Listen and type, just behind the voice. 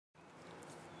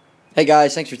Hey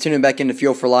guys, thanks for tuning back into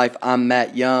Fuel for Life. I'm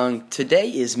Matt Young. Today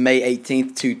is May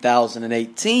 18th,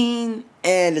 2018,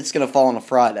 and it's going to fall on a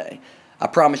Friday. I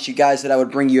promised you guys that I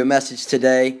would bring you a message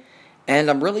today, and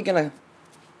I'm really going to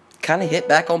kind of hit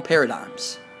back on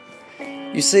paradigms.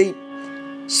 You see,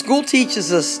 school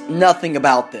teaches us nothing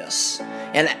about this.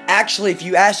 And actually, if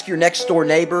you ask your next door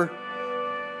neighbor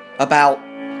about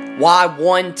why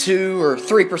 1, 2, or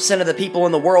 3% of the people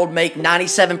in the world make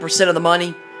 97% of the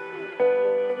money,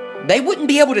 they wouldn't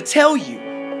be able to tell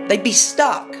you. They'd be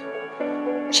stuck.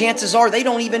 Chances are they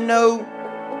don't even know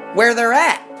where they're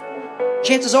at.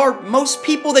 Chances are most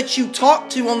people that you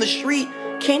talk to on the street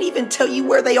can't even tell you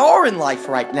where they are in life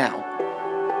right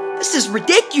now. This is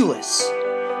ridiculous.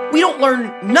 We don't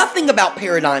learn nothing about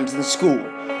paradigms in school.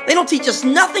 They don't teach us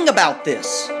nothing about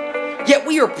this. Yet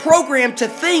we are programmed to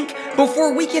think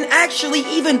before we can actually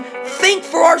even think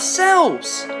for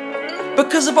ourselves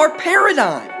because of our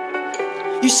paradigm.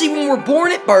 You see, when we're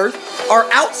born at birth, our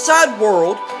outside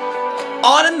world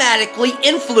automatically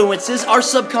influences our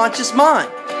subconscious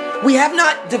mind. We have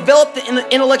not developed the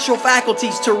intellectual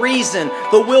faculties to reason,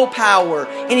 the willpower,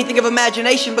 anything of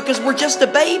imagination, because we're just a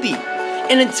baby.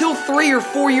 And until 3 or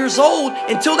 4 years old,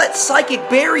 until that psychic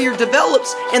barrier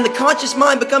develops and the conscious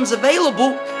mind becomes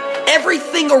available,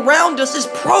 everything around us is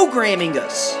programming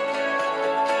us.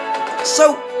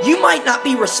 So you might not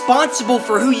be responsible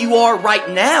for who you are right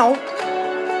now,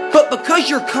 but because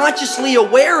you're consciously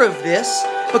aware of this,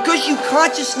 because you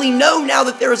consciously know now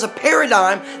that there is a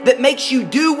paradigm that makes you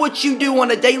do what you do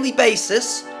on a daily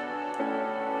basis,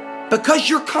 because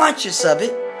you're conscious of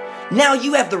it, now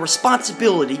you have the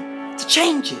responsibility to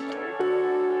change it.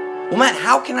 Well, Matt,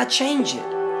 how can I change it?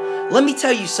 Let me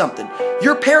tell you something.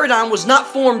 Your paradigm was not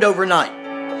formed overnight.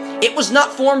 It was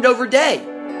not formed over day.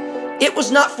 It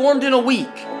was not formed in a week.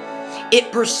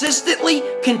 It persistently,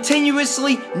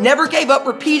 continuously, never gave up,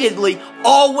 repeatedly,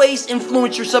 always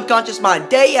influenced your subconscious mind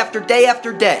day after day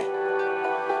after day.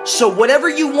 So whatever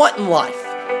you want in life,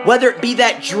 whether it be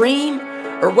that dream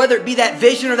or whether it be that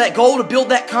vision or that goal to build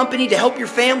that company, to help your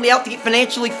family out, to get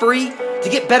financially free, to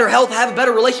get better health, have a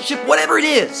better relationship, whatever it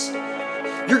is,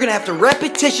 you're going to have to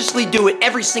repetitiously do it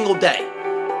every single day.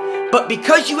 But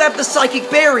because you have the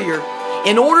psychic barrier,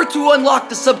 in order to unlock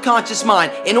the subconscious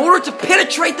mind, in order to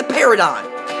penetrate the paradigm,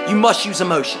 you must use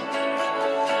emotion.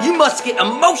 You must get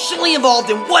emotionally involved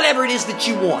in whatever it is that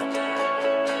you want.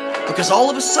 Because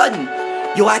all of a sudden,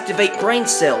 you'll activate brain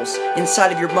cells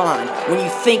inside of your mind when you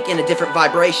think in a different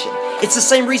vibration. It's the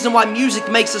same reason why music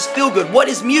makes us feel good. What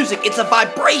is music? It's a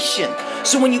vibration.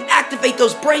 So when you activate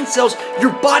those brain cells,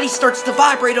 your body starts to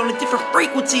vibrate on a different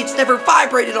frequency it's never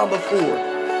vibrated on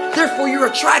before. Therefore, you're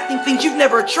attracting things you've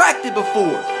never attracted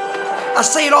before. I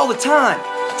say it all the time.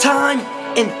 Time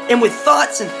and with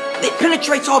thoughts, and it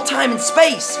penetrates all time and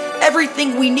space.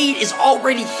 Everything we need is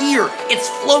already here. It's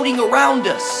floating around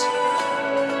us.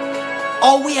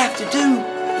 All we have to do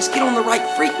is get on the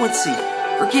right frequency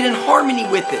or get in harmony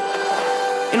with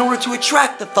it in order to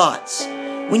attract the thoughts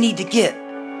we need to get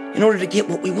in order to get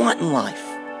what we want in life.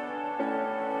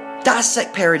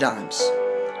 Dissect paradigms.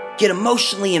 Get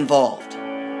emotionally involved.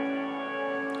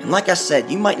 And like I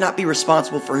said, you might not be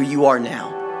responsible for who you are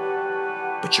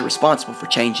now, but you're responsible for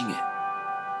changing it.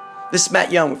 This is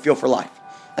Matt Young with Fuel for Life.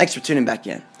 Thanks for tuning back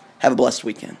in. Have a blessed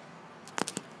weekend.